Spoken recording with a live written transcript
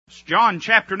John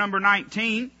chapter number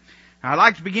 19. I'd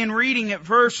like to begin reading at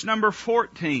verse number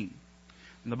 14.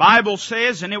 And the Bible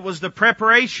says, "And it was the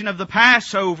preparation of the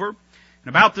Passover, and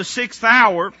about the 6th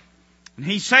hour, and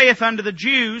he saith unto the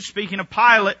Jews," speaking of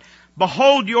Pilate,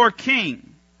 "Behold your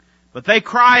king. But they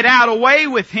cried out, away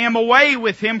with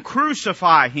him,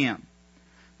 crucify him.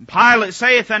 And Pilate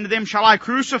saith unto them, Shall I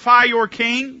crucify your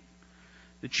king?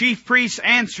 The chief priests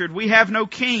answered, We have no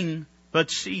king but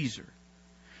Caesar.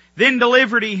 Then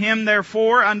delivered he him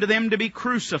therefore unto them to be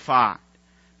crucified.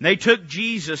 And they took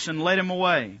Jesus and led him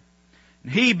away.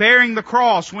 And he, bearing the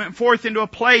cross, went forth into a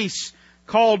place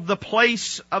called the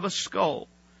place of a skull,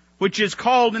 which is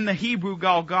called in the Hebrew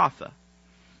Golgotha,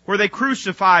 where they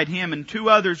crucified him and 2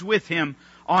 others with him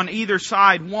on either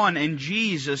side one, and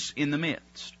Jesus in the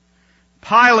midst.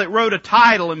 Pilate wrote a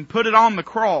title and put it on the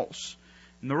cross.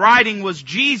 And the writing was,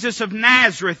 Jesus of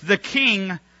Nazareth, the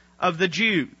King of the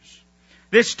Jews.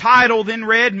 This title then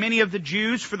read many of the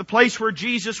Jews, for the place where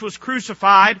Jesus was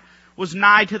crucified was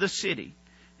nigh to the city.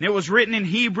 And it was written in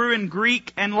Hebrew and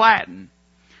Greek and Latin.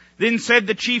 Then said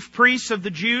the chief priests of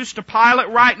the Jews to Pilate,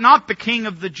 Write not the King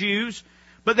of the Jews,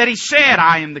 but that he said,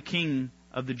 I am the King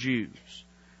of the Jews.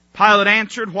 Pilate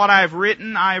answered, What I have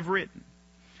written, I have written.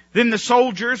 Then the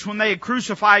soldiers, when they had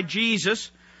crucified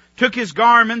Jesus, took his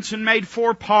garments and made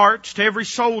 4 parts, to every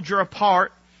soldier a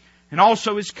part, and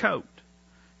also his coat.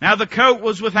 Now the coat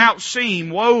was without seam,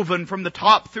 woven from the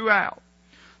top throughout.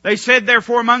 They said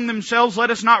therefore among themselves, Let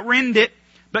us not rend it,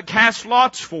 but cast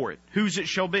lots for it, whose it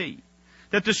shall be.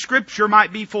 That the scripture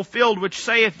might be fulfilled, which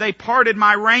saith, They parted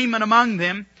my raiment among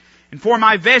them, and for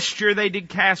my vesture they did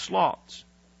cast lots.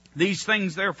 These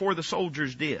things therefore the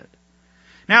soldiers did.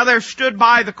 Now there stood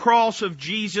by the cross of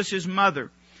Jesus his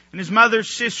mother, and his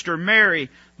mother's sister, Mary,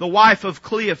 the wife of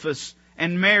Cleophas,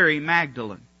 and Mary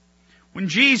Magdalene. When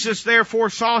Jesus therefore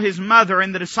saw his mother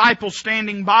and the disciples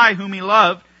standing by whom he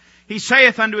loved, he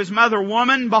saith unto his mother,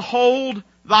 Woman, behold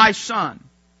thy son.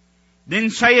 Then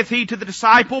saith he to the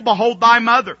disciple, Behold thy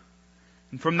mother.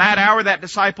 And from that hour that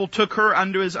disciple took her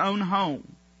unto his own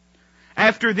home.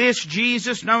 After this,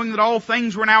 Jesus, knowing that all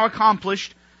things were now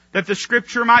accomplished, that the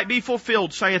scripture might be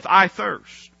fulfilled, saith, I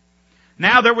thirst.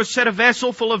 Now there was set a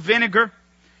vessel full of vinegar, and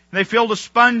they filled a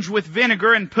sponge with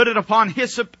vinegar, and put it upon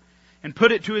hyssop, and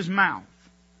put it to his mouth.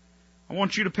 I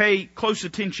want you to pay close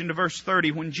attention to verse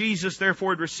 30. When Jesus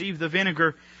therefore had received the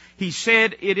vinegar, he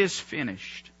said, It is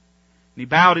finished. And he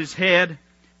bowed his head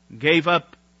and gave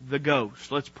up the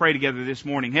ghost. Let's pray together this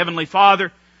morning. Heavenly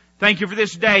Father, thank you for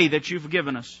this day that you've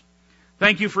given us.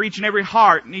 Thank you for each and every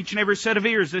heart and each and every set of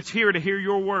ears that's here to hear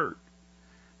your word.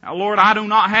 Now, Lord, I do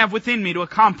not have within me to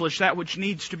accomplish that which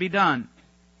needs to be done.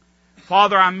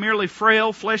 Father, I'm merely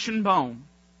frail flesh and bone.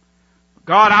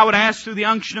 God, I would ask through the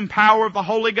unction and power of the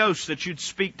Holy Ghost that you'd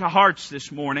speak to hearts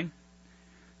this morning.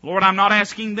 Lord, I'm not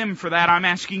asking them for that. I'm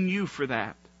asking you for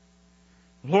that.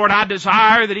 Lord, I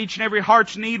desire that each and every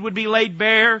heart's need would be laid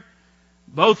bare,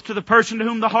 both to the person to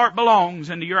whom the heart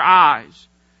belongs and to your eyes.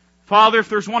 Father, if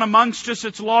there's one amongst us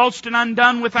that's lost and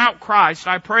undone without Christ,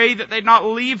 I pray that they'd not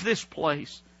leave this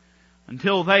place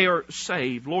until they are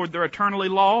saved. Lord, they're eternally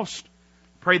lost.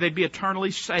 Pray they'd be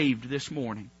eternally saved this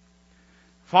morning.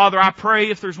 Father, I pray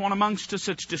if there's one amongst us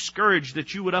that's discouraged,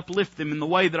 that you would uplift them in the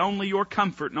way that only your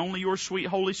comfort and only your sweet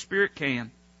Holy Spirit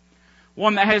can.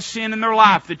 One that has sin in their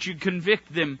life, that you'd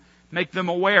convict them, make them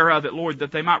aware of it, Lord,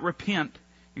 that they might repent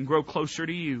and grow closer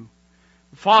to you.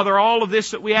 Father, all of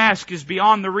this that we ask is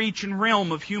beyond the reach and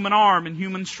realm of human arm and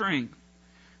human strength.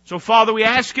 So, Father, we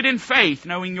ask it in faith,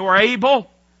 knowing you're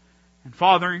able, and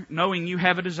Father, knowing you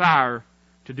have a desire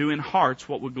to do in hearts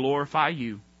what would glorify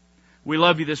you. We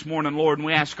love you this morning, Lord, and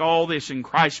we ask all this in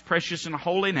Christ's precious and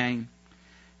holy name.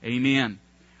 Amen.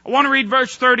 I want to read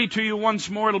verse 30 to you once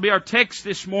more. It'll be our text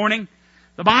this morning.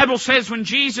 The Bible says, When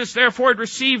Jesus therefore had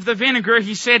received the vinegar,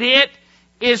 he said, It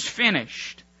is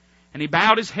finished. And he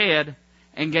bowed his head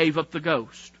and gave up the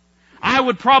ghost. I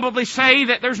would probably say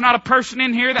that there's not a person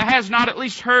in here that has not at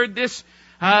least heard this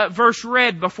verse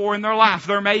read before in their life.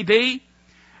 There may be.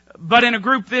 But in a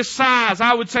group this size,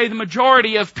 I would say the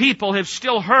majority of people have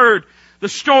still heard the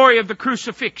story of the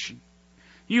crucifixion.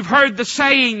 You've heard the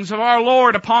sayings of our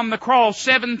Lord upon the cross,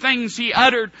 7 things He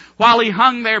uttered while He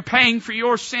hung there paying for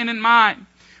your sin and mine.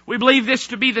 We believe this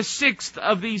to be the 6th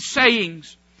of these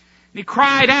sayings. And He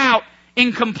cried out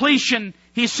in completion,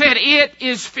 He said, It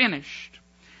is finished.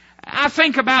 I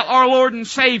think about our Lord and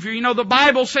Savior. You know, the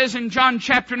Bible says in John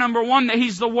chapter number 1 that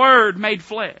He's the Word made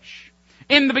flesh.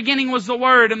 In the beginning was the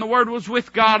Word, and the Word was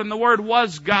with God, and the Word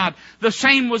was God. The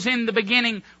same was in the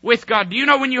beginning with God. Do you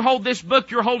know when you hold this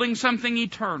book, you're holding something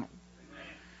eternal?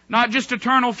 Not just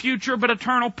eternal future, but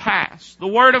eternal past. The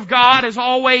Word of God has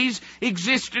always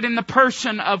existed in the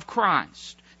person of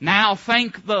Christ. Now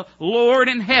thank the Lord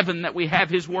in heaven that we have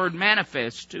His Word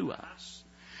manifest to us.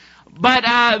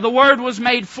 But the Word was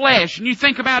made flesh. And you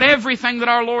think about everything that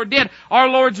our Lord did. Our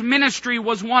Lord's ministry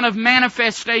was one of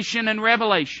manifestation and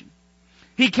revelation.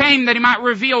 He came that He might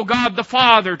reveal God the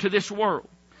Father to this world.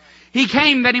 He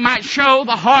came that He might show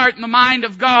the heart and the mind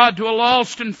of God to a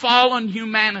lost and fallen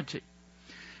humanity.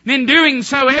 And in doing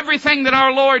so, everything that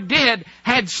our Lord did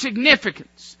had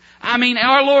significance. I mean,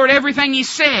 our Lord, everything He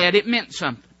said, it meant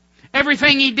something.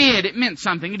 Everything He did, it meant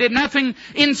something. He did nothing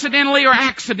incidentally or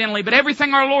accidentally, but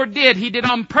everything our Lord did, He did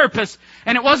on purpose.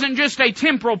 And it wasn't just a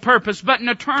temporal purpose, but an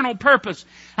eternal purpose.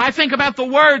 I think about the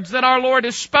words that our Lord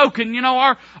has spoken. You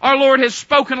know, our Lord has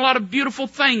spoken a lot of beautiful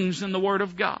things in the Word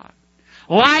of God.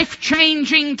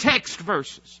 Life-changing text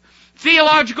verses.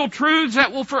 Theological truths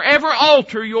that will forever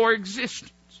alter your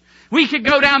existence. We could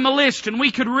go down the list and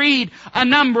we could read a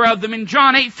number of them. In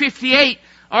John 8:58,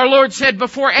 our Lord said,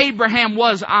 "Before Abraham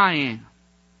was, I am."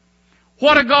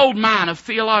 What a gold mine of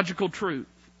theological truth.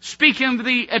 Speaking of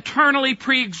the eternally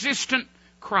pre-existent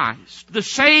Christ, the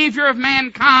Savior of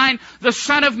mankind, the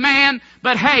Son of Man,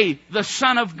 but hey, the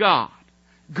Son of God.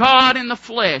 God in the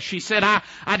flesh. He said,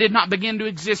 I did not begin to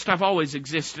exist, I've always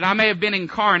existed. I may have been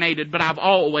incarnated, but I've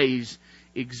always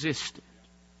existed.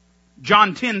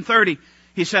 John 10:30,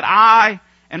 He said, "I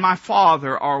and my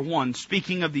Father are one,"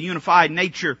 speaking of the unified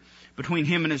nature between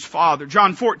Him and His Father.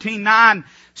 John 14:9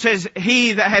 says,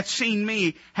 "He that hath seen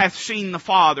me hath seen the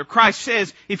Father." Christ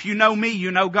says, "If you know me,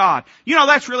 you know God." You know,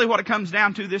 that's really what it comes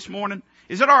down to this morning.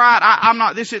 Is it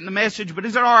alright? This isn't the message, but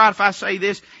is it alright if I say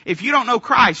this? If you don't know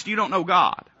Christ, you don't know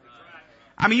God.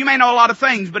 I mean, you may know a lot of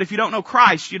things, but if you don't know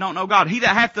Christ, you don't know God. He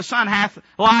that hath the Son hath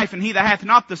life, and he that hath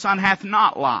not the Son hath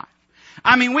not life.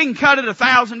 I mean, we can cut it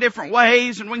 1,000 different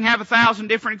ways and we can have 1,000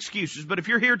 different excuses. But if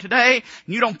you're here today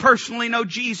and you don't personally know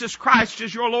Jesus Christ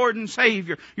as your Lord and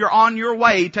Savior, you're on your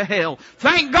way to hell.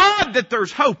 Thank God that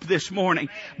there's hope this morning.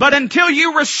 But until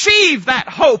you receive that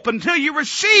hope, until you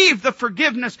receive the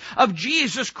forgiveness of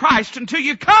Jesus Christ, until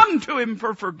you come to Him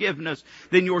for forgiveness,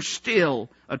 then you're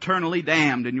still eternally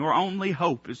damned. And your only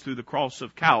hope is through the cross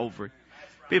of Calvary.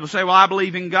 People say, "Well, I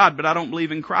believe in God, but I don't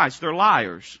believe in Christ." They're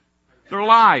liars. They're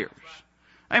liars.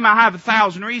 They might have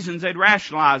 1,000 reasons they'd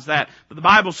rationalize that. But the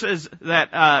Bible says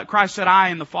that Christ said, "I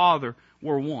and the Father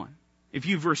were one." If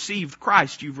you've received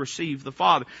Christ, you've received the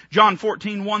Father. John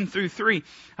 14:1-3.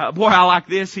 Boy, I like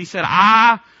this. He said,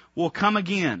 "I will come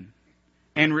again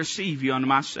and receive you unto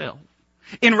myself."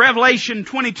 In Revelation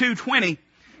 22:20,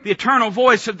 the eternal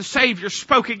voice of the Savior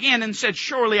spoke again and said,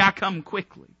 "Surely I come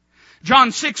quickly."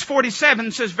 John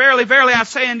 6:47 says, "Verily, verily, I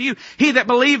say unto you, he that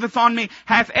believeth on me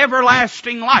hath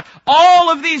everlasting life."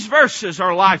 All of these verses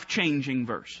are life-changing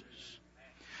verses.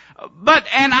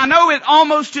 And I know it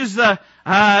almost is the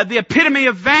epitome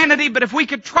of vanity, but if we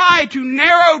could try to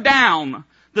narrow down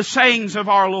the sayings of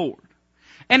our Lord,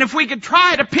 and if we could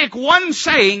try to pick one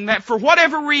saying that for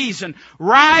whatever reason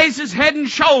rises head and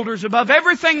shoulders above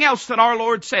everything else that our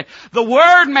Lord said, the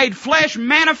Word made flesh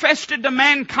manifested to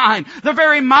mankind, the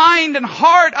very mind and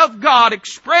heart of God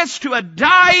expressed to a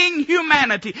dying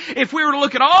humanity. If we were to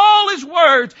look at all His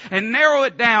words and narrow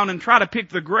it down and try to pick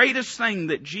the greatest thing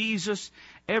that Jesus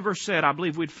ever said, I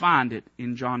believe we'd find it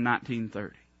in John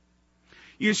 19:30.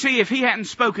 You see, if He hadn't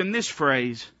spoken this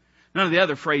phrase, none of the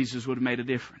other phrases would have made a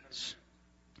difference.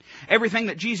 Everything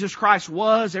that Jesus Christ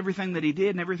was, everything that He did,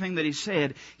 and everything that He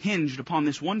said hinged upon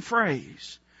this one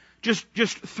phrase. Just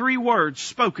 3 words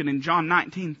spoken in John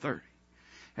 19:30.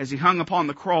 As He hung upon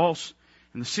the cross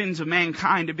and the sins of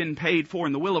mankind had been paid for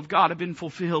and the will of God had been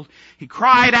fulfilled, He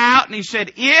cried out and He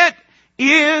said, "It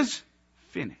is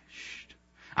finished."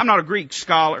 I'm not a Greek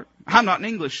scholar. I'm not an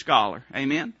English scholar.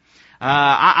 Amen.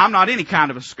 I'm not any kind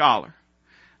of a scholar.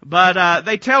 But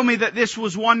they tell me that this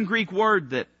was one Greek word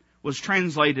that was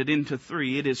translated into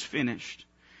 3. It is finished.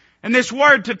 And this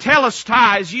word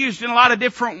tetelestai is used in a lot of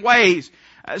different ways.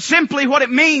 Simply what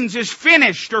it means is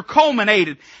finished or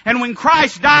culminated. And when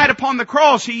Christ died upon the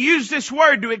cross, He used this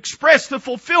word to express the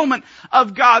fulfillment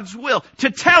of God's will.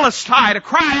 Tetelestai, to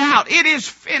cry out, "It is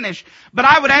finished." But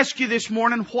I would ask you this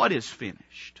morning, what is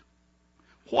finished?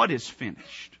 What is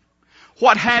finished?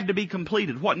 What had to be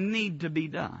completed? What need to be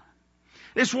done?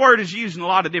 This word is used in a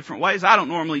lot of different ways. I don't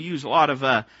normally use a lot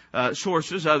of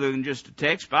sources other than just a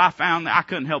text, but I found that I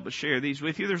couldn't help but share these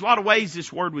with you. There's a lot of ways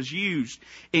this word was used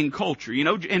in culture. You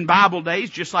know, in Bible days,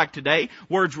 just like today,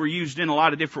 words were used in a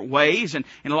lot of different ways and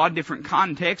in a lot of different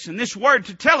contexts. And this word,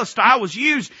 tetelestai, was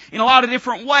used in a lot of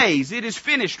different ways. It is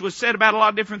finished was said about a lot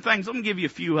of different things. Let me give you a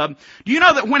few of them. Do you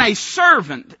know that when a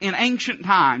servant in ancient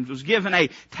times was given a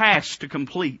task to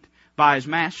complete by his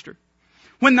master,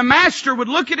 when the master would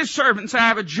look at his servant and say, I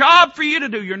have a job for you to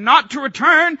do. You're not to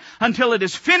return until it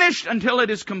is finished, until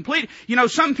it is complete. You know,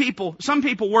 some people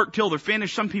work till they're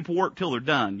finished. Some people work till they're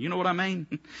done. You know what I mean?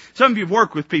 Some of you have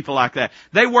worked with people like that.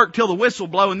 They work till the whistle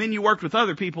blow, and then you worked with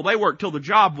other people. They work till the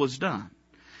job was done.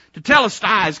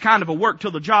 Tetelestai is kind of a work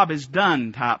till the job is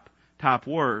done type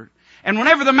word. And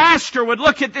whenever the master would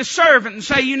look at this servant and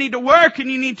say, you need to work and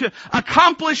you need to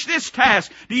accomplish this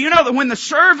task, do you know that when the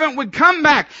servant would come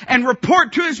back and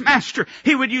report to his master,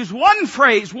 he would use one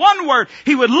phrase, one word.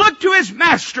 He would look to his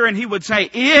master and he would say,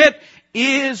 it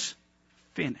is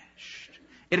finished.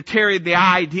 It carried the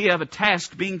idea of a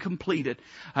task being completed.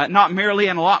 Not merely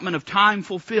an allotment of time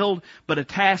fulfilled, but a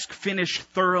task finished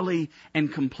thoroughly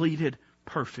and completed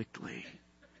perfectly.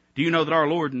 Do you know that our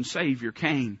Lord and Savior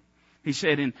came? He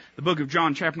said in the book of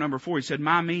John chapter number 4, He said,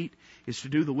 my meat is to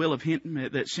do the will of Him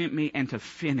that sent me and to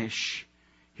finish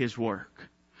His work.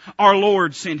 Our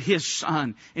Lord sent His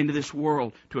Son into this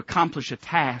world to accomplish a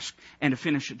task and to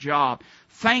finish a job.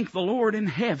 Thank the Lord in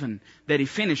heaven that He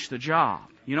finished the job.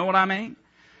 You know what I mean?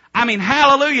 I mean,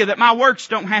 hallelujah that my works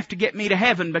don't have to get me to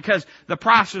heaven because the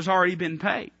price has already been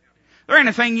paid. There ain't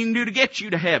anything you can do to get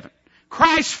you to heaven.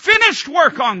 Christ's finished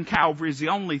work on Calvary is the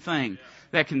only thing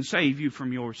that can save you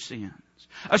from your sins.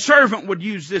 A servant would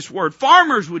use this word.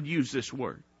 Farmers would use this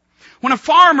word. When a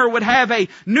farmer would have a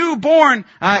newborn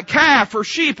calf or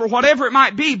sheep or whatever it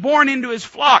might be born into his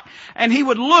flock, and he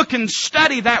would look and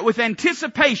study that with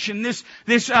anticipation, this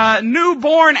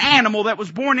newborn animal that was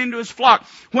born into his flock,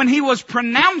 when he was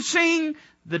pronouncing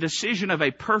the decision of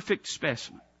a perfect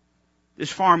specimen. This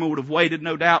farmer would have waited,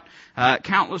 no doubt,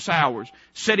 countless hours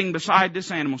sitting beside this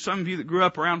animal. Some of you that grew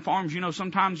up around farms, you know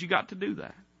sometimes you got to do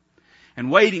that. And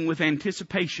waiting with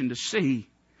anticipation to see.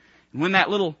 And when that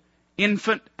little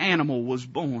infant animal was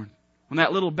born, when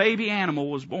that little baby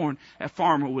animal was born, that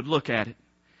farmer would look at it,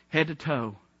 head to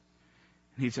toe.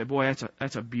 And he'd say, boy,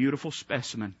 that's a beautiful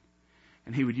specimen.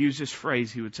 And he would use this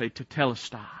phrase, he would say,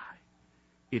 tetelestai,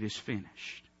 it is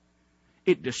finished.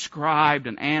 It described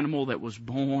an animal that was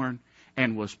born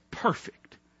and was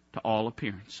perfect to all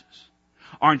appearances.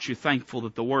 Aren't you thankful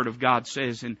that the Word of God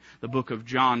says in the book of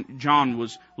John, John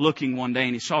was looking one day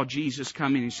and he saw Jesus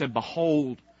coming and he said,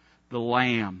 behold the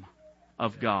Lamb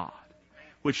of God,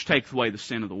 which taketh away the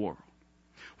sin of the world.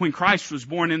 When Christ was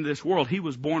born into this world, He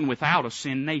was born without a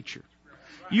sin nature.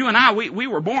 You and I, we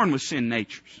were born with sin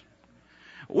natures.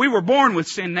 We were born with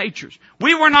sin natures.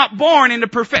 We were not born into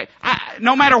perfection.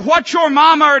 No matter what your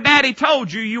mama or daddy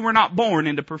told you, you were not born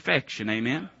into perfection.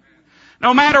 Amen?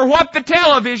 No matter what the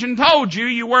television told you,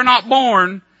 you were not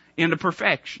born into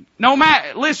perfection. No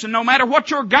matter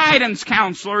what your guidance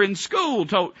counselor in school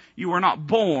told you, were not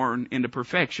born into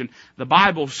perfection. The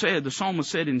Bible said, the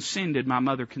psalmist said, in sin did my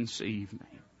mother conceive me.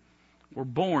 We're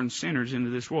born sinners into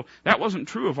this world. That wasn't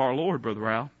true of our Lord, Brother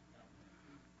Al.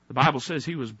 The Bible says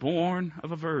He was born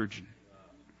of a virgin.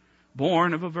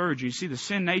 Born of a virgin. You see, the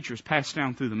sin nature is passed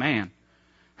down through the man.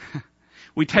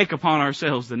 We take upon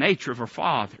ourselves the nature of our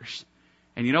fathers.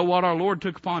 And you know what? Our Lord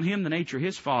took upon Him the nature of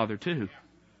His Father too.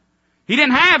 He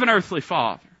didn't have an earthly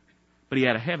father, but He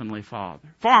had a heavenly Father.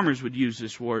 Farmers would use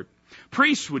this word.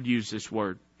 Priests would use this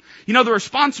word. You know, the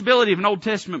responsibility of an Old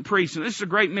Testament priest, and this is a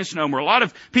great misnomer. A lot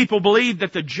of people believe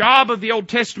that the job of the Old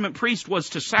Testament priest was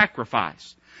to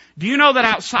sacrifice. Do you know that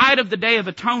outside of the Day of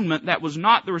Atonement, that was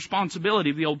not the responsibility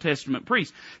of the Old Testament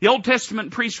priest? The Old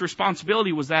Testament priest's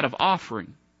responsibility was that of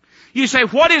offering. You say,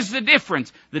 what is the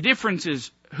difference? The difference is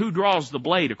who draws the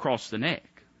blade across the neck?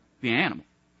 The animal.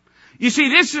 You see,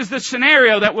 this is the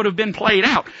scenario that would have been played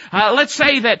out. Let's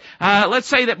say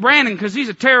that Brandon, because he's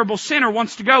a terrible sinner,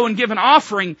 wants to go and give an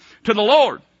offering to the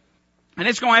Lord. And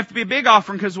it's going to have to be a big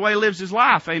offering because of the way he lives his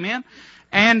life. Amen?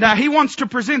 And he wants to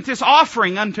present this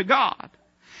offering unto God.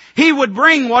 He would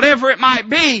bring whatever it might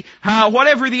be,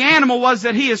 whatever the animal was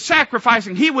that he is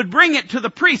sacrificing, he would bring it to the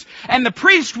priest. And the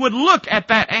priest would look at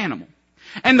that animal.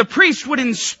 And the priest would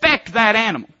inspect that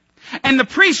animal. And the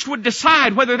priest would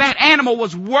decide whether that animal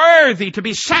was worthy to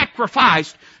be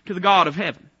sacrificed to the God of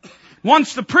heaven.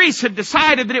 Once the priest had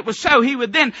decided that it was so, he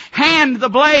would then hand the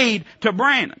blade to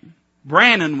Brannon.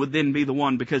 Brannon would then be the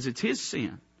one because it's his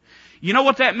sin. You know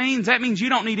what that means? That means you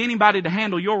don't need anybody to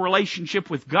handle your relationship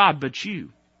with God but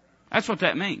you. That's what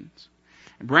that means.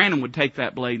 And Branham would take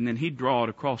that blade and then he'd draw it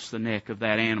across the neck of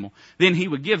that animal. Then he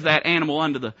would give that animal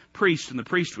unto the priest, and the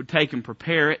priest would take and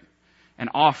prepare it and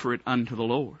offer it unto the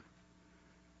Lord.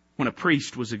 When a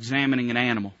priest was examining an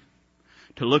animal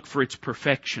to look for its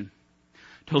perfection,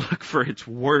 to look for its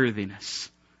worthiness,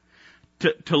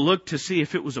 to look to see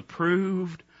if it was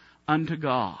approved unto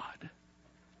God,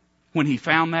 when he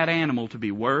found that animal to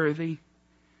be worthy,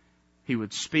 he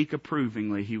would speak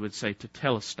approvingly. He would say,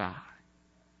 Tetelestai,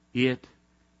 it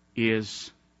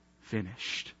is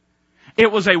finished.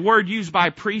 It was a word used by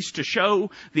priests to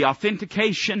show the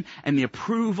authentication and the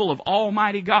approval of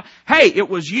Almighty God. Hey, it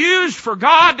was used for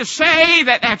God to say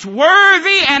that that's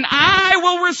worthy and I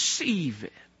will receive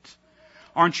it.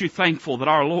 Aren't you thankful that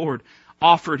our Lord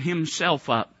offered Himself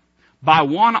up? By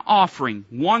one offering,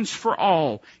 once for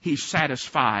all, He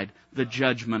satisfied the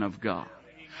judgment of God.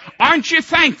 Aren't you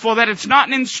thankful that it's not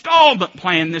an installment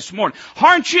plan this morning?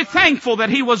 Aren't you thankful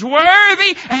that He was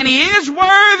worthy and He is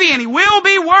worthy and He will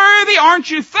be worthy?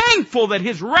 Aren't you thankful that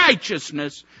His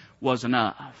righteousness was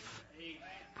enough?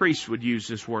 Priests would use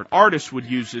this word. Artists would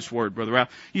use this word, Brother Ralph.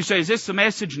 You say, is this the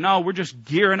message? No, we're just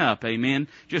gearing up, amen.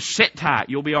 Just sit tight.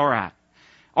 You'll be all right.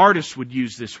 Artists would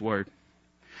use this word.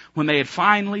 When they had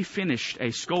finally finished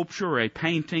a sculpture or a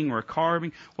painting or a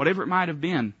carving, whatever it might have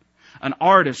been, an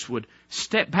artist would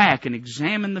step back and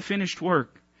examine the finished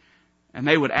work, and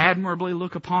they would admirably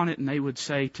look upon it and they would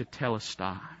say,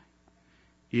 Tetelestai,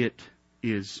 it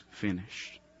is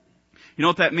finished. You know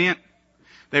what that meant?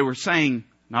 They were saying,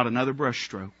 not another brush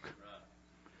stroke.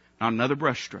 Not another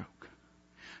brush stroke.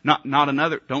 Not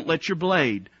another, don't let your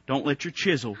blade, don't let your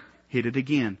chisel hit it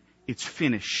again. It's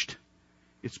finished.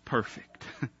 It's perfect.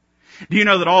 Do you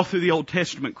know that all through the Old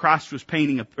Testament, Christ was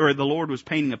painting, or the Lord was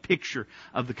painting a picture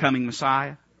of the coming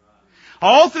Messiah?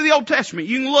 All through the Old Testament,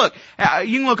 you can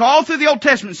look all through the Old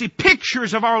Testament and see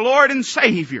pictures of our Lord and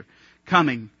Savior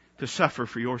coming to suffer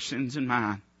for your sins and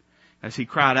mine. As He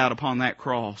cried out upon that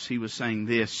cross, He was saying,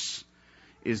 this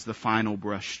is the final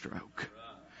brushstroke.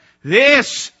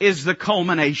 This is the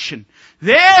culmination.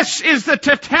 This is the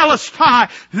Tetelestai.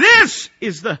 This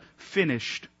is the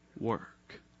finished work.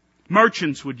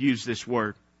 Merchants would use this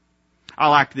word. I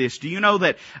like this. Do you know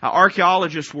that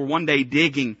archaeologists were one day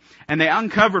digging and they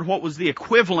uncovered what was the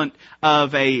equivalent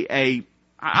of I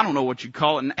don't know what you'd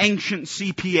call it, an ancient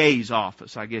CPA's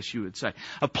office, I guess you would say.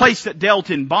 A place that dealt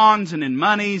in bonds and in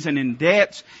monies and in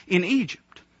debts in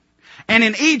Egypt. And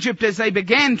in Egypt, as they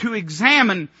began to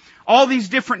examine all these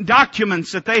different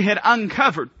documents that they had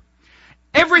uncovered,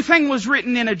 everything was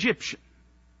written in Egyptian.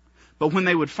 But when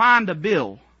they would find a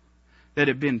bill that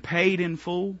had been paid in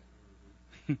full,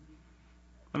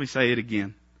 let me say it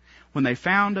again. When they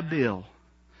found a bill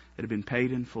that had been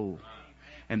paid in full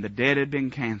and the debt had been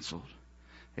canceled,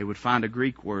 they would find a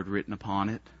Greek word written upon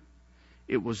it.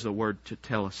 It was the word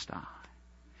Tetelestai.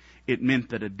 It meant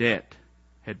that a debt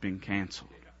had been canceled.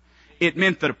 It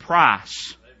meant that a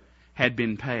price had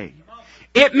been paid.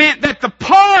 It meant that the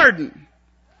pardon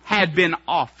had been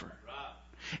offered.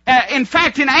 In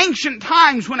fact, in ancient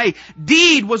times, when a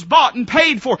deed was bought and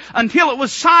paid for, until it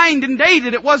was signed and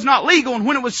dated, it was not legal. And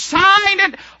when it was signed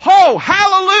and, oh,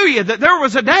 hallelujah, that there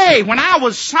was a day when I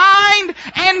was signed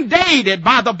and dated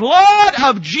by the blood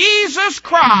of Jesus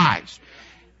Christ.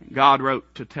 God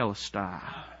wrote Tetelestai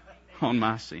on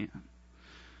my sin.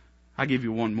 I'll give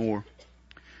you one more.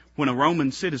 When a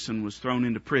Roman citizen was thrown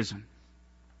into prison,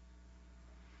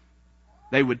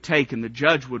 they would take and the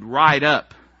judge would write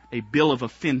up a bill of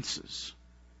offenses.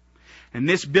 And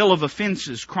this bill of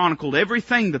offenses chronicled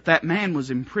everything that man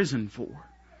was imprisoned for.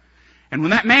 And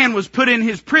when that man was put in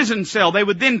his prison cell, they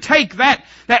would then take that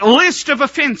list of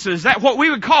offenses, that what we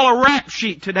would call a rap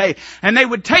sheet today, and they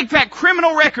would take that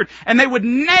criminal record and they would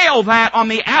nail that on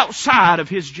the outside of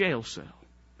his jail cell.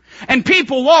 And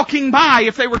people walking by,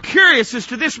 if they were curious as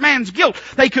to this man's guilt,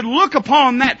 they could look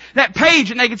upon that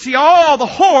page and they could see all the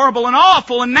horrible and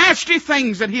awful and nasty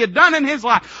things that he had done in his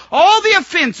life. All the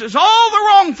offenses, all the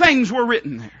wrong things were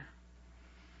written there.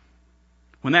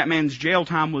 When that man's jail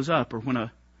time was up or when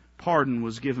a pardon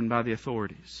was given by the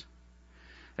authorities,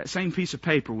 that same piece of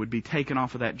paper would be taken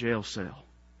off of that jail cell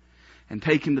and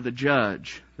taken to the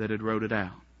judge that had wrote it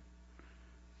out.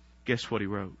 Guess what he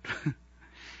wrote?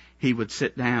 He would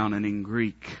sit down and in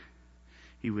Greek,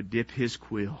 he would dip his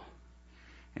quill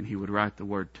and he would write the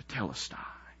word Tetelestai.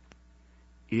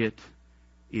 It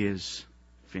is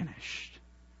finished.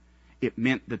 It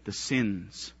meant that the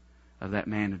sins of that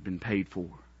man had been paid for.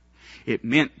 It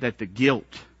meant that the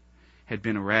guilt had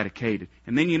been eradicated.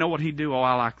 And then you know what he'd do? Oh,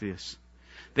 I like this.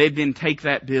 They'd then take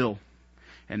that bill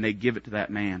and they'd give it to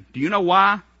that man. Do you know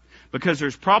why? Because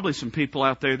there's probably some people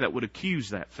out there that would accuse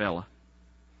that fella.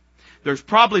 There's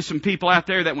probably some people out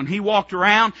there that when he walked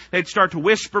around, they'd start to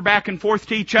whisper back and forth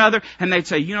to each other, and they'd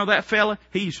say, you know that fella?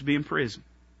 He used to be in prison.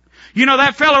 You know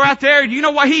that fella right there? Do you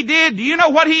know what he did? Do you know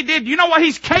what he did? Do you know what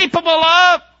he's capable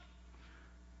of?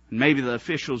 And maybe the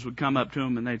officials would come up to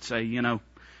him and they'd say, you know,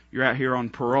 you're out here on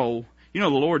parole. You know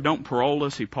the Lord don't parole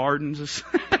us, He pardons us.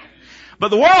 But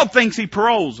the world thinks He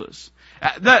paroles us.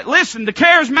 Listen, the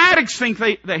charismatics think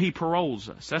that He paroles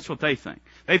us. That's what they think.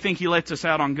 They think He lets us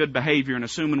out on good behavior and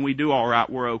assuming we do all right,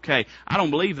 we're okay. I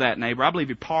don't believe that, neighbor. I believe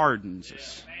He pardons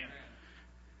us.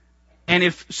 And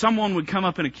if someone would come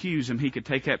up and accuse Him, He could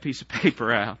take that piece of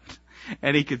paper out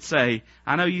and He could say,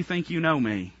 I know you think you know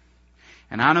me,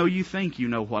 and I know you think you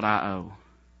know what I owe,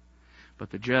 but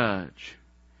the judge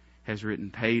has written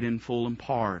paid in full and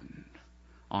pardoned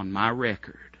on my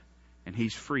record, and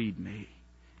He's freed me,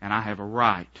 and I have a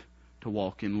right to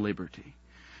walk in liberty.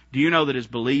 Do you know that as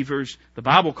believers, the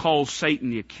Bible calls Satan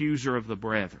the accuser of the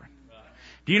brethren?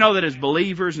 Do you know that as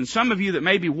believers, and some of you that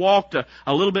maybe walked a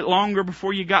little bit longer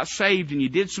before you got saved and you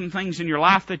did some things in your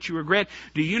life that you regret,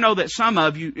 do you know that some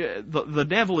of you, the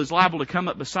devil is liable to come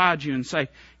up beside you and say,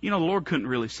 you know, the Lord couldn't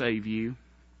really save you.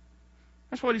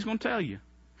 That's what he's going to tell you.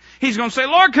 He's going to say,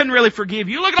 Lord couldn't really forgive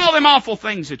you. Look at all them awful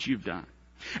things that you've done.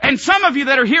 And some of you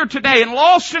that are here today and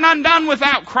lost and undone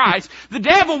without Christ, the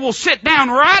devil will sit down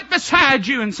right beside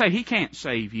you and say, He can't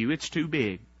save you. It's too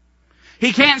big.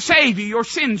 He can't save you. Your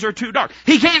sins are too dark.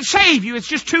 He can't save you. It's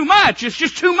just too much. It's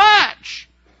just too much.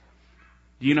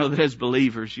 Do you know that as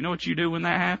believers, you know what you do when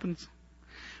that happens?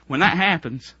 When that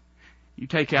happens, you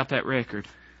take out that record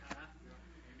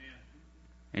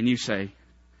and you say,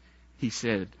 He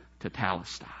said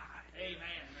tetelestai.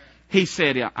 He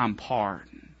said, I'm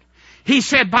pardoned. He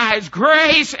said, by His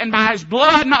grace and by His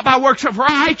blood, not by works of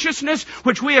righteousness,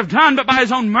 which we have done, but by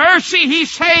His own mercy, He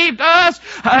saved us.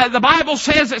 The Bible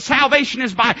says that salvation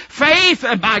is by faith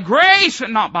and by grace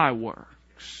and not by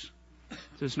works.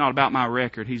 So it's not about my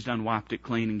record. He's done wiped it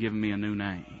clean and given me a new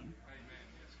name.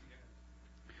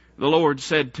 The Lord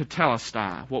said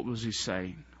tetelestai. What was He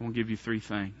saying? I want to give you three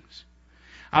things.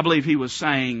 I believe He was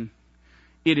saying,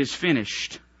 it is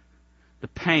finished. The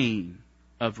pain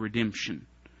of redemption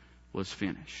was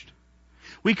finished.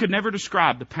 We could never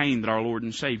describe the pain that our Lord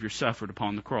and Savior suffered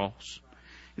upon the cross.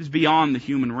 It is beyond the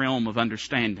human realm of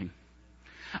understanding.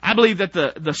 I believe that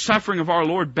the suffering of our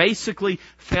Lord basically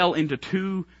fell into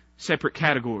two separate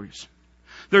categories.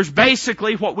 There's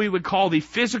basically what we would call the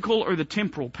physical or the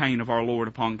temporal pain of our Lord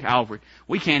upon Calvary.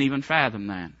 We can't even fathom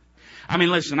that. I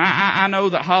mean, listen, I know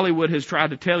that Hollywood has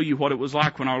tried to tell you what it was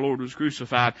like when our Lord was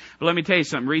crucified. But let me tell you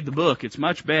something. Read the book. It's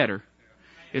much better.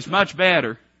 It's much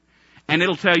better. And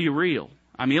it'll tell you real.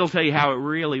 I mean, it'll tell you how it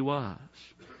really was.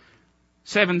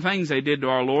 7 things they did to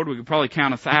our Lord. We could probably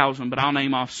count 1,000, but I'll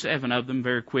name off 7 of them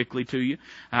very quickly to you.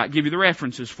 Give you the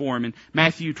references for Him. In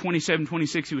Matthew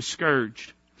 27:26, He was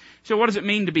scourged. So what does it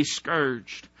mean to be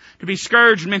scourged? To be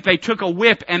scourged meant they took a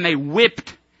whip and they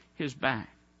whipped His back.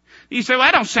 You say, well,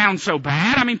 that don't sound so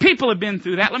bad. I mean, people have been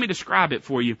through that. Let me describe it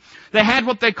for you. They had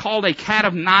what they called a cat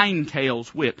of nine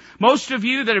tails whip. Most of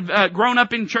you that have grown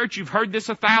up in church, you've heard this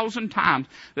 1,000 times.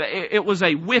 It was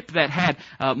a whip that had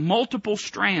multiple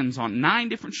strands on, 9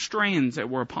 different strands that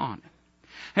were upon it.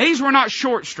 And these were not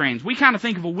short strands. We kind of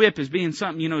think of a whip as being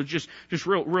something, you know, just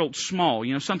real small.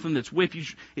 You know, something that's whipped.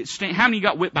 How many of you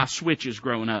got whipped by switches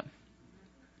growing up?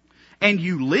 And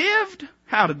you lived?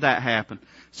 How did that happen?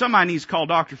 Somebody needs to call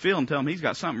Dr. Phil and tell him he's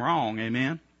got something wrong.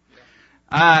 Amen.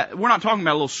 We're not talking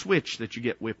about a little switch that you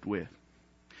get whipped with.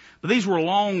 But these were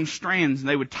long strands and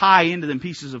they would tie into them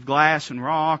pieces of glass and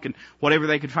rock and whatever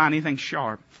they could find, anything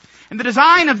sharp. And the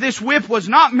design of this whip was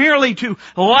not merely to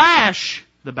lash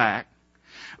the back,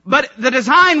 but the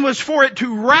design was for it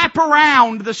to wrap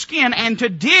around the skin and to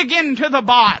dig into the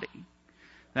body.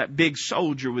 That big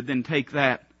soldier would then take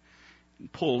that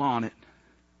and pull on it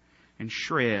and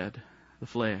shred the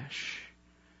flesh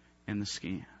and the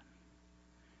skin.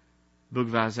 The book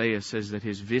of Isaiah says that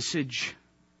His visage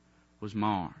was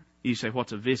marred. You say,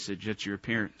 what's a visage? That's your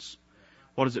appearance.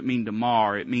 What does it mean to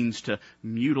mar? It means to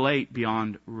mutilate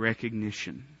beyond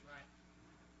recognition.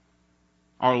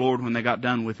 Our Lord, when they got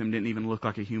done with Him, didn't even look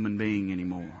like a human being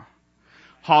anymore.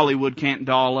 Hollywood can't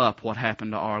doll up what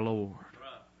happened to our Lord.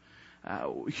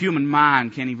 Human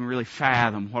mind can't even really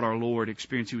fathom what our Lord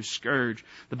experienced. He was scourged.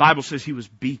 The Bible says He was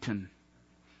beaten.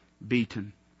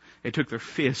 Beaten. They took their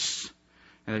fists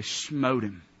and they smote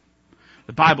Him.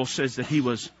 The Bible says that He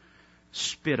was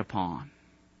spit upon.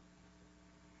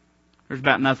 There's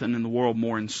about nothing in the world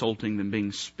more insulting than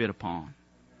being spit upon.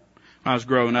 When I was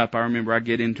growing up, I remember I'd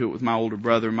get into it with my older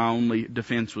brother. My only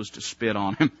defense was to spit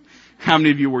on him. How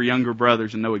many of you were younger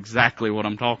brothers and know exactly what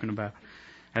I'm talking about?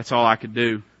 That's all I could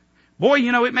do. Boy,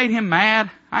 it made him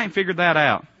mad. I ain't figured that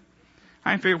out.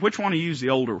 I ain't figured, which one of you is the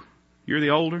older? You're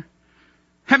the older?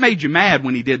 That made you mad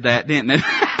when he did that, didn't it?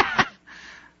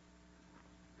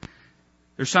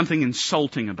 There's something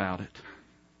insulting about it.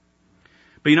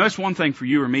 But it's one thing for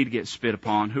you or me to get spit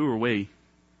upon. Who are we?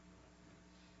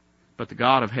 But the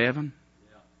God of heaven,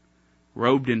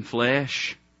 robed in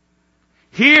flesh,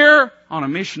 here on a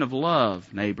mission of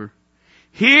love, neighbor.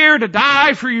 Here to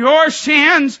die for your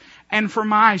sins and for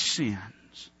my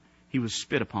sins. He was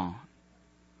spit upon.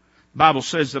 The Bible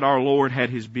says that our Lord had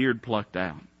His beard plucked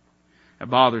out. That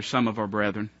bothers some of our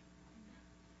brethren.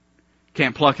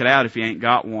 Can't pluck it out if you ain't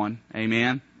got one.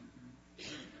 Amen.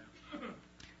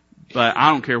 But I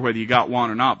don't care whether you got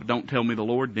one or not, but don't tell me the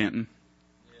Lord didn't,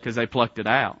 because they plucked it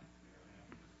out.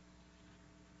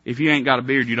 If you ain't got a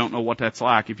beard, you don't know what that's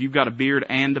like. If you've got a beard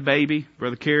and a baby,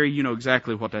 Brother Kerry, you know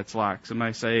exactly what that's like.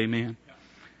 Somebody say amen.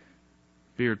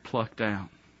 Beard plucked out.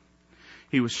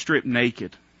 He was stripped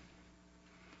naked.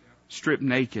 Stripped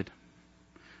naked.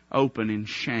 Open in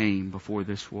shame before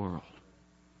this world.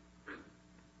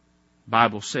 The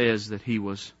Bible says that He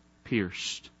was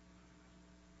pierced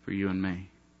for you and me.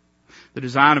 The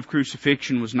design of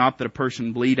crucifixion was not that a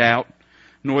person bleed out,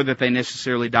 nor that they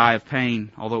necessarily die of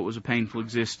pain, although it was a painful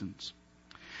existence.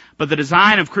 But the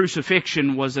design of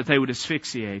crucifixion was that they would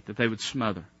asphyxiate, that they would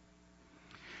smother.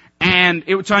 And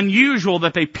it was unusual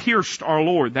that they pierced our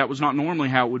Lord. That was not normally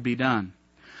how it would be done.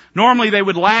 Normally they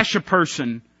would lash a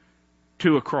person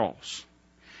to a cross.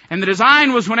 And the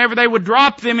design was whenever they would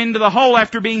drop them into the hole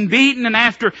after being beaten and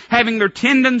after having their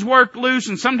tendons worked loose,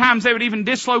 and sometimes they would even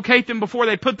dislocate them before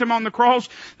they put them on the cross.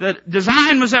 The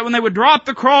design was that when they would drop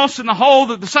the cross in the hole,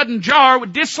 that the sudden jar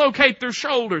would dislocate their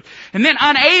shoulders. And then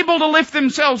unable to lift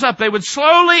themselves up, they would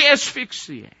slowly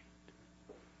asphyxiate.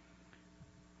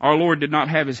 Our Lord did not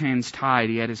have His hands tied.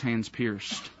 He had His hands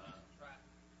pierced.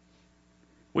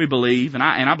 We believe, and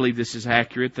I believe this is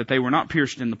accurate, that they were not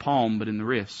pierced in the palm, but in the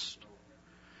wrist.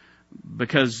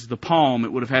 Because the palm,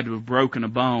 it would have had to have broken a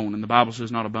bone, and the Bible says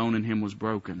not a bone in Him was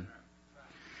broken.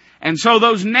 And so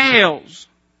those nails,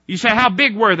 you say, how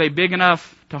big were they? Big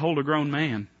enough to hold a grown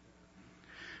man.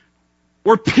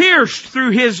 Were pierced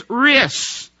through His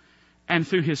wrists and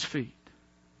through His feet.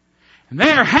 And they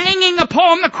are hanging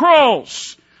upon the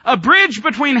cross, a bridge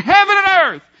between heaven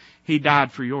and earth. He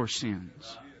died for your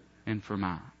sins and for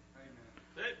mine.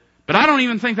 But I don't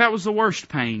even think that was the worst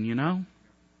pain,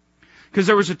 Because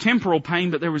there was a temporal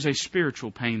pain, but there was a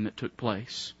spiritual pain that took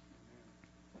place.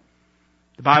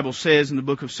 The Bible says in the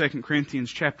book of 2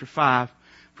 Corinthians chapter 5,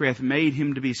 for He hath made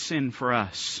Him to be sin for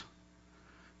us,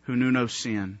 who knew no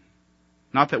sin.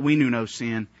 Not that we knew no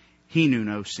sin, He knew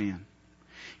no sin.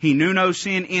 He knew no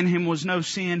sin, in Him was no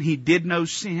sin, He did no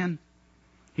sin.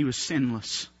 He was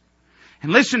sinless.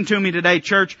 And listen to me today,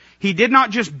 church, He did not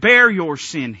just bear your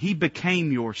sin, He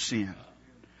became your sin.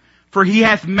 For He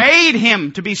hath made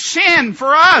Him to be sin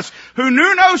for us, who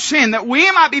knew no sin, that we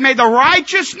might be made the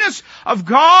righteousness of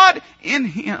God in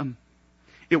Him.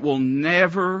 It will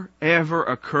never, ever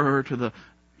occur to the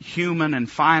human and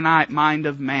finite mind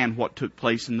of man what took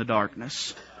place in the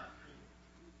darkness.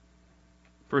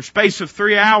 For a space of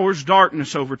 3 hours,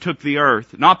 darkness overtook the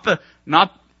earth. Not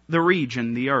the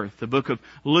region, the earth. The book of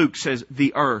Luke says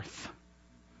the earth.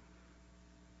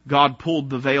 God pulled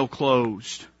the veil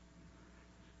closed.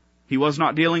 He was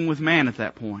not dealing with man at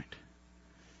that point.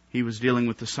 He was dealing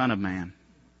with the Son of Man.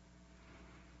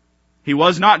 He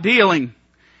was not dealing.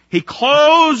 He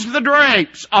closed the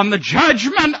drapes on the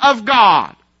judgment of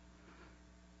God.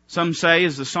 Some say,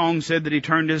 as the song said, that He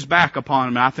turned His back upon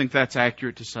him. And I think that's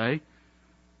accurate to say.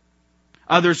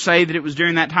 Others say that it was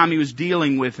during that time He was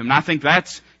dealing with him. And I think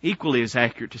that's equally as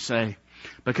accurate to say.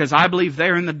 Because I believe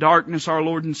there in the darkness our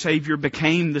Lord and Savior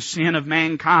became the sin of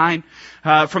mankind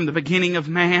from the beginning of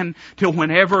man till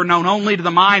whenever known only to the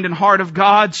mind and heart of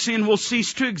God, sin will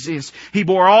cease to exist. He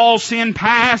bore all sin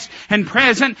past and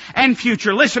present and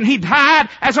future. Listen, He died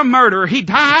as a murderer. He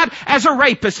died as a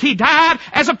rapist. He died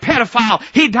as a pedophile.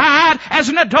 He died as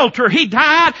an adulterer. He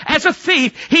died as a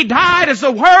thief. He died as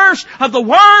the worst of the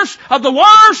worst of the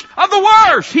worst of the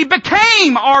worst. He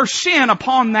became our sin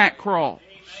upon that cross.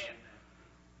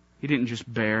 He didn't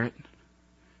just bear it.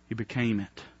 He became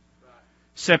it.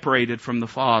 Separated from the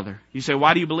Father. You say,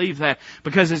 why do you believe that?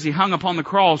 Because as He hung upon the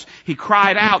cross, He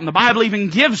cried out. And the Bible even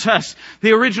gives us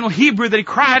the original Hebrew that He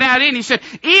cried out in. He said,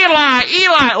 Eli,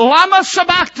 Eli, lama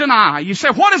sabachthani. You say,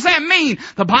 what does that mean?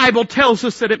 The Bible tells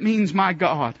us that it means, my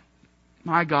God,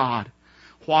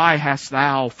 why hast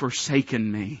Thou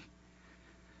forsaken me?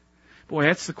 Boy,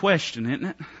 that's the question, isn't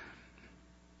it?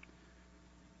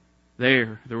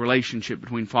 There, the relationship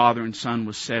between Father and Son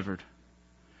was severed,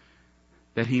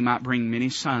 that He might bring many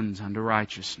sons unto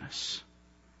righteousness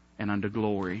and unto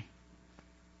glory.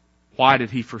 Why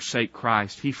did He forsake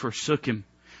Christ? He forsook Him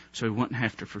so He wouldn't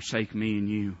have to forsake me and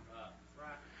you.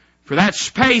 For that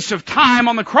space of time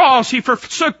on the cross, He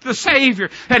forsook the Savior,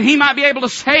 that He might be able to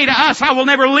say to us, I will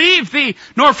never leave thee,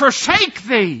 nor forsake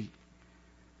thee.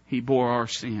 He bore our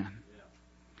sin.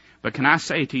 But can I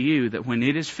say to you that when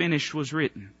it is finished was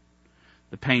written,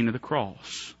 the pain of the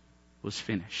cross was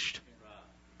finished.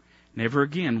 Never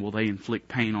again will they inflict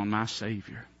pain on my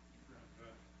Savior.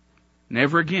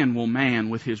 Never again will man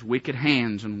with his wicked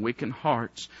hands and wicked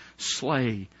hearts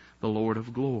slay the Lord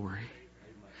of glory.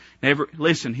 Never,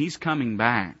 listen, He's coming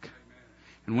back.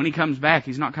 And when He comes back,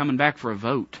 He's not coming back for a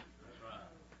vote.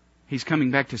 He's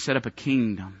coming back to set up a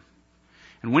kingdom.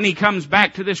 And when He comes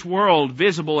back to this world,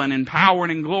 visible and in power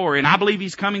and in glory, and I believe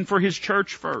He's coming for His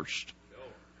church first.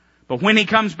 But when He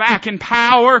comes back in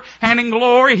power and in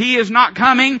glory, He is not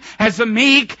coming as the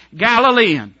meek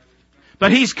Galilean.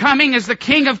 But He's coming as the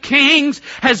King of Kings,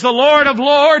 as the Lord of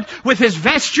Lords, with His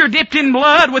vesture dipped in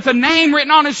blood, with a name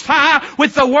written on His thigh,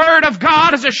 with the Word of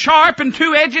God as a sharp and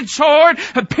two-edged sword,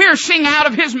 piercing out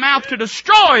of His mouth to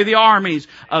destroy the armies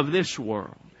of this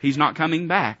world. He's not coming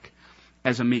back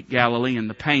as a meek Galilean.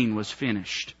 The pain was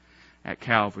finished at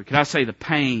Calvary. Could I say the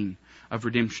pain of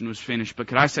redemption was finished? But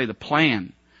could I say the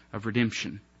plan of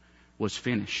redemption was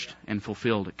finished and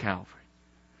fulfilled at Calvary?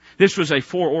 This was a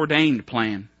foreordained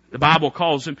plan. The Bible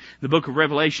calls Him, the book of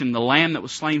Revelation, the Lamb that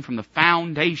was slain from the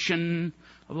foundation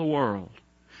of the world.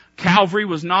 Calvary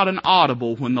was not an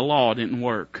audible when the law didn't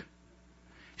work.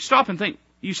 Stop and think.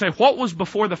 You say, what was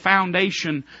before the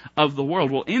foundation of the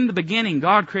world? Well, in the beginning,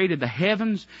 God created the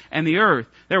heavens and the earth.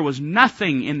 There was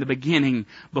nothing in the beginning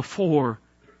before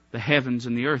the heavens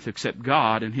and the earth except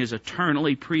God in His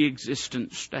eternally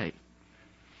pre-existent state.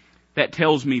 That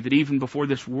tells me that even before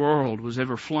this world was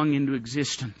ever flung into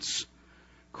existence,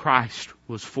 Christ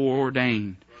was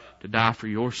foreordained to die for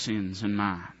your sins and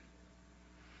mine.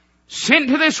 Sent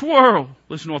to this world.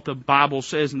 Listen to what the Bible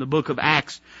says in the book of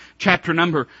Acts, chapter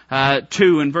number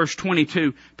 2 and verse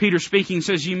 22. Peter speaking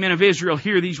says, Ye men of Israel,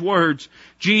 hear these words.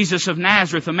 Jesus of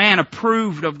Nazareth, a man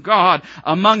approved of God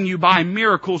among you by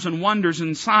miracles and wonders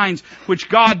and signs, which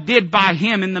God did by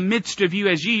Him in the midst of you,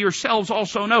 as ye yourselves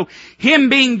also know. Him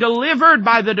being delivered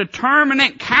by the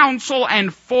determinate counsel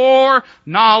and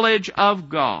foreknowledge of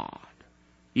God.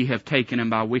 Ye have taken Him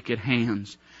by wicked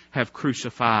hands, have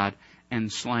crucified and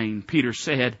slain. Peter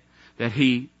said that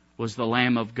He was the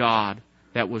Lamb of God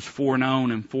that was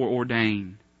foreknown and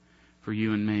foreordained for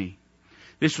you and me.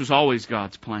 This was always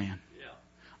God's plan.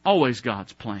 Always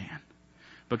God's plan.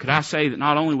 But could I say that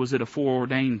not only was it a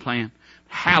foreordained plan,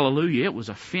 hallelujah, it was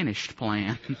a finished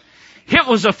plan. It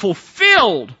was a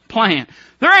fulfilled plan.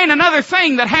 There ain't another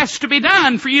thing that has to be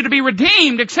done for you to be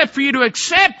redeemed except for you to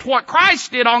accept what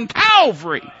Christ did on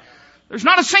Calvary. There's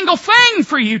not a single thing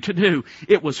for you to do.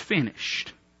 It was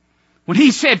finished. When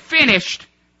He said finished,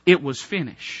 it was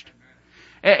finished.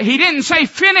 He didn't say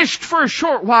finished for a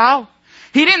short while.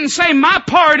 He didn't say my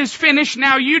part is finished,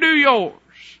 now you do yours.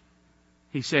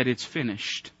 He said it's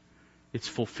finished. It's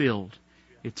fulfilled.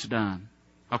 It's done.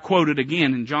 I'll quote it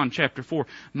again in John chapter 4.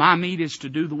 My meat is to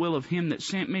do the will of Him that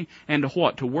sent me, and to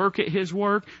what? To work at His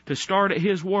work, to start at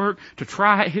His work, to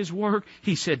try at His work.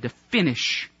 He said to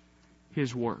finish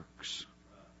His works.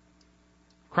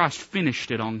 Christ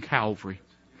finished it on Calvary.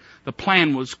 The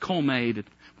plan was culminated.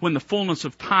 When the fullness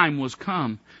of time was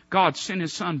come, God sent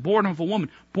His Son, born of a woman,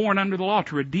 born under the law,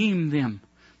 to redeem them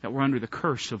that were under the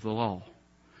curse of the law.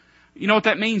 You know what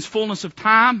that means, fullness of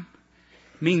time?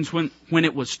 It means when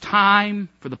it was time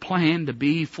for the plan to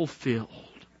be fulfilled.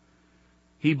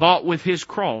 He bought with His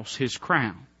cross His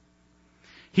crown.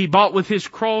 He bought with His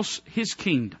cross His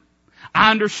kingdom.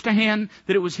 I understand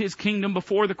that it was His kingdom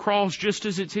before the cross, just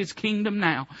as it's His kingdom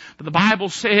now. But the Bible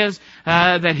says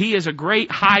that He is a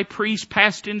great high priest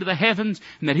passed into the heavens,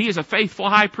 and that He is a faithful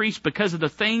high priest because of the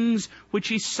things which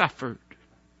He suffered.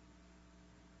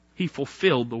 He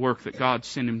fulfilled the work that God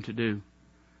sent Him to do.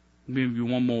 Let me give you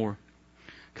one more.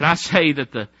 Could I say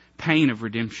that the pain of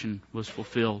redemption was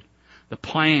fulfilled? The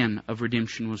plan of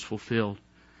redemption was fulfilled.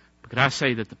 But could I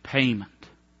say that the payment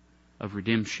of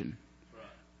redemption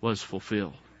was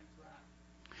fulfilled?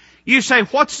 You say,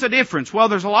 what's the difference? Well,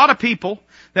 there's a lot of people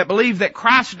that believe that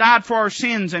Christ died for our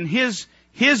sins and His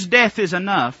death is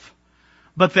enough,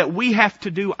 but that we have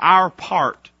to do our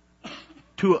part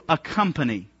to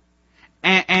accompany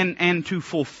and to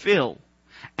fulfill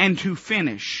and to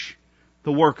finish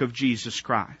the work of Jesus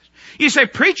Christ. You say,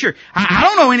 preacher, I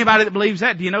don't know anybody that believes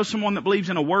that. Do you know someone that believes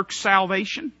in a works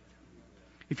salvation?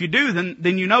 If you do,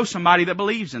 then you know somebody that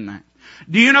believes in that.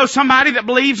 Do you know somebody that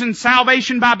believes in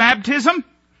salvation by baptism?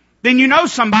 Then you know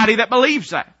somebody that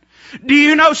believes that. Do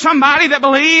you know somebody that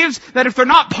believes that if they're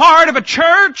not part of a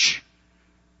church,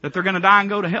 that they're going to die and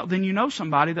go to hell? Then you know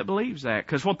somebody that believes that.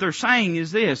 Because what they're saying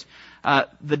is this,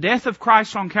 the death of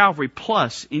Christ on Calvary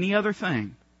plus any other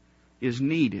thing is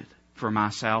needed for my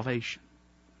salvation.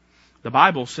 The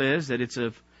Bible says that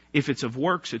if it's of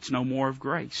works, it's no more of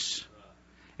grace.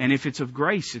 And if it's of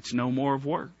grace, it's no more of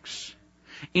works.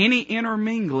 Any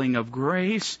intermingling of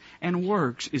grace and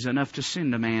works is enough to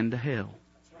send a man to hell.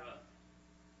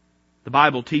 The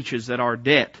Bible teaches that our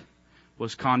debt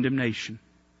was condemnation.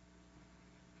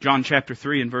 John chapter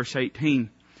 3 and verse 18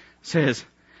 says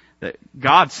that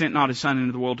God sent not His Son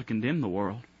into the world to condemn the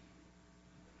world.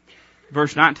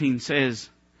 Verse 19 says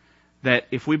that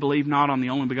if we believe not on the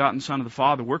only begotten Son of the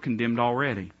Father, we're condemned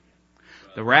already.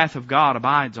 The wrath of God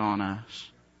abides on us.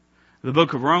 The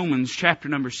book of Romans chapter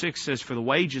number 6 says, for the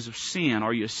wages of sin.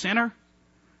 Are you a sinner?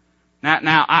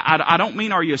 Now, I don't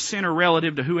mean are you a sinner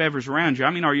relative to whoever's around you.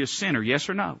 I mean, are you a sinner? Yes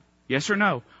or no? Yes or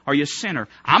no? Are you a sinner?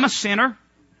 I'm a sinner.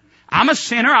 I'm a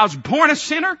sinner. I was born a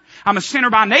sinner. I'm a sinner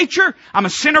by nature. I'm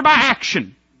a sinner by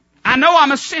action. I know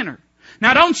I'm a sinner.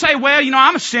 Now don't say, well,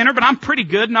 I'm a sinner, but I'm pretty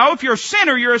good. No, if you're a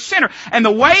sinner, you're a sinner. And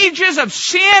the wages of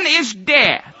sin is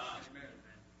death.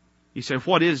 You say,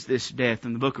 what is this death?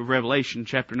 In the book of Revelation,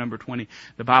 chapter number 20,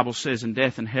 the Bible says, and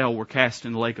death and hell were cast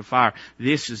in the lake of fire.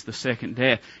 This is the second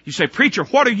death. You say, preacher,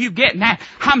 what are you getting at?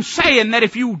 I'm saying that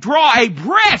if you draw a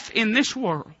breath in this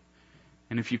world,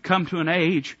 and if you come to an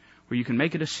age where you can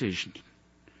make a decision,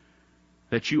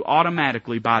 that you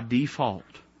automatically, by default,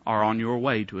 are on your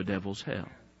way to a devil's hell.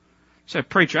 You say,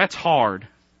 preacher, that's hard.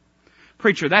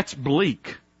 Preacher, that's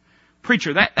bleak.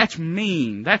 Preacher, that's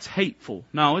mean. That's hateful.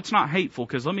 No, it's not hateful,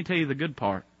 because let me tell you the good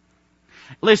part.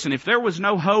 Listen, if there was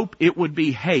no hope, it would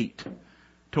be hate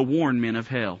to warn men of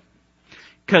hell.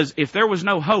 Because if there was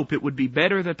no hope, it would be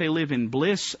better that they live in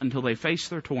bliss until they face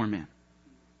their torment.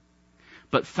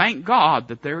 But thank God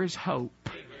that there is hope.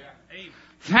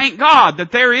 Thank God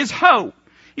that there is hope.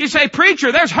 You say,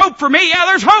 preacher, there's hope for me. Yeah,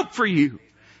 there's hope for you. You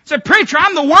say, preacher,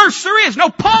 I'm the worst there is.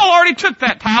 No, Paul already took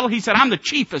that title. He said, I'm the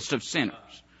chiefest of sinners.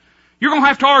 You're going to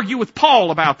have to argue with Paul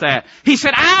about that. He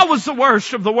said, I was the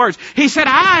worst of the worst. He said,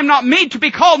 I am not meet to be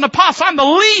called an apostle. I'm the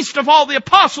least of all the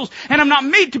apostles. And I'm not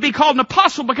meet to be called an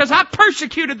apostle because I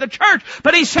persecuted the church.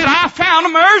 But he said, I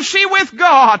found mercy with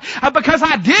God. Because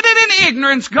I did it in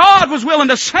ignorance, God was willing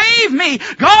to save me.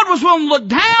 God was willing to look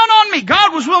down on me.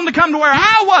 God was willing to come to where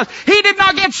I was. He did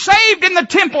not get saved in the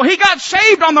temple. He got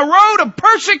saved on the road of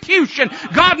persecution.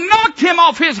 God knocked him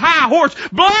off his high horse,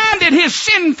 blinded his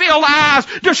sin-filled eyes,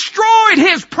 destroyed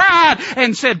his pride,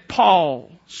 and said,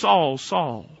 Paul, Saul,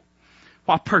 Saul,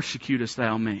 why persecutest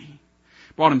thou me?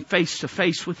 Brought him face to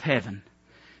face with heaven.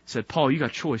 Said, Paul, you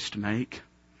got a choice to make.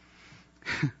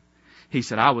 He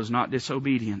said, I was not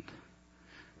disobedient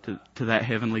to that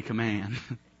heavenly command.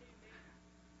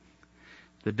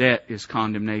 The debt is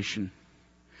condemnation.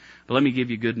 But let me give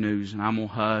you good news, and I'm going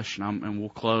to hush, and we'll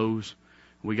close.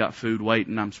 We got food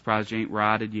waiting. I'm surprised you ain't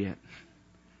rotted yet.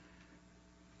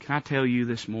 Can I tell you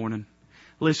this morning?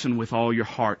 Listen with all your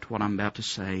heart to what I'm about to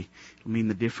say. It'll mean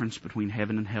the difference between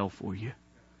heaven and hell for you.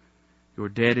 Your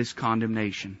debt is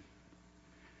condemnation.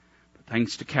 But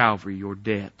thanks to Calvary, your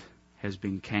debt has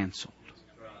been canceled.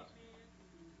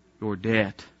 Your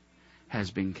debt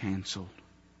has been canceled.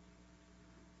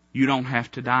 You don't have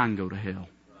to die and go to hell.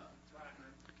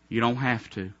 You don't have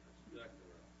to.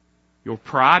 Your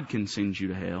pride can send you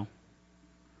to hell.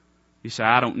 You say,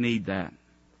 I don't need that.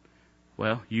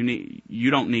 Well,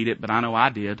 you don't need it, but I know I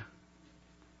did.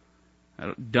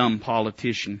 A dumb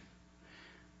politician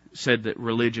said that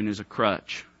religion is a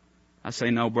crutch. I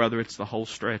say, no, brother, it's the whole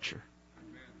stretcher.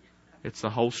 It's the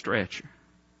whole stretcher.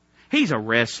 He's a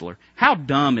wrestler. How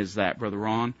dumb is that, Brother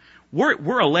Ron?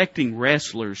 We're electing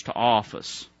wrestlers to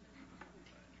office.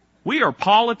 We are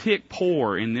politic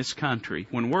poor in this country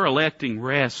when we're electing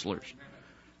wrestlers.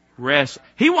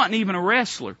 He wasn't even a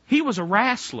wrestler. He was a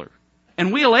wrestler.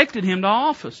 And we elected him to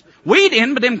office. We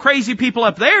didn't, but them crazy people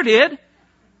up there did.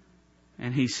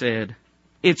 And he said,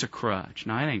 it's a crutch.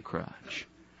 No, it ain't crutch.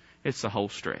 It's the whole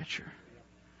stretcher.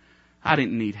 I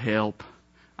didn't need help.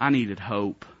 I needed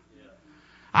hope.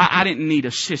 I didn't need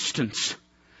assistance.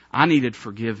 I needed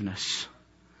forgiveness.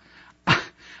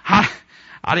 I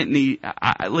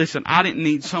didn't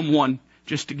need someone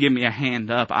just to give me a hand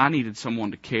up. I needed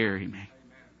someone to carry me.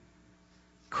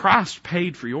 Christ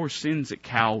paid for your sins at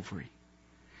Calvary.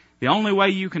 The only way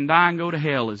you can die and go to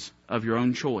hell is of your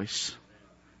own choice.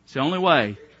 It's the only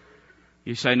way.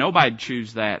 You say, nobody'd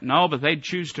choose that. No, but they'd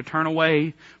choose to turn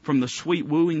away from the sweet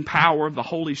wooing power of the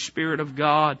Holy Spirit of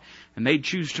God. And they'd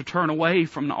choose to turn away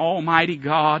from the Almighty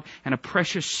God and a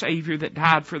precious Savior that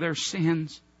died for their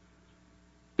sins.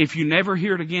 If you never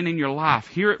hear it again in your life,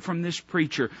 hear it from this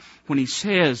preacher when he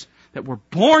says that we're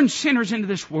born sinners into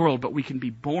this world, but we can be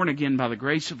born again by the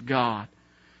grace of God.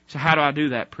 So how do I do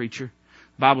that, preacher?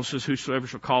 The Bible says, whosoever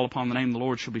shall call upon the name of the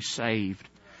Lord shall be saved.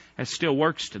 That still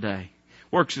works today.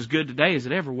 Works as good today as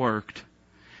it ever worked.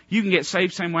 You can get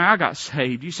saved the same way I got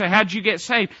saved. You say, how did you get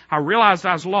saved? I realized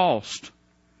I was lost.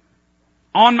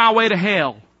 On my way to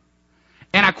hell.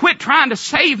 And I quit trying to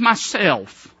save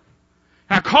myself.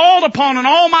 And I called upon an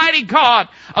Almighty God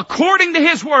according to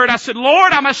His Word. I said,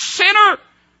 Lord, I'm a sinner.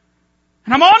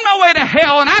 And I'm on my way to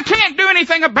hell and I can't do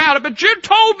anything about it. But you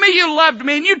told me you loved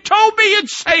me and you told me you'd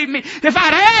save me. If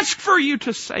I'd ask for you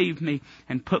to save me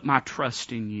and put my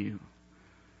trust in you.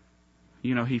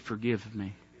 You know, He forgave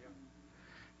me.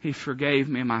 He forgave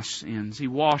me my sins. He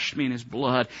washed me in His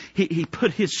blood. He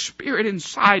put His Spirit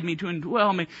inside me to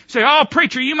indwell me. Say, oh,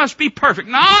 preacher, you must be perfect.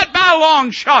 Not by a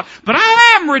long shot, but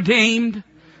I am redeemed.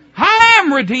 I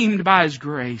am redeemed by His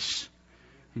grace.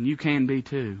 And you can be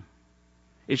too.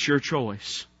 It's your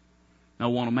choice. No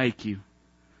one will make you.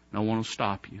 No one will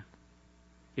stop you.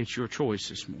 It's your choice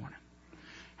this morning.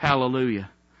 Hallelujah.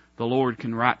 The Lord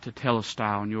can write to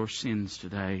Telestai on your sins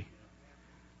today.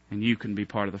 And you can be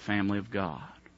part of the family of God.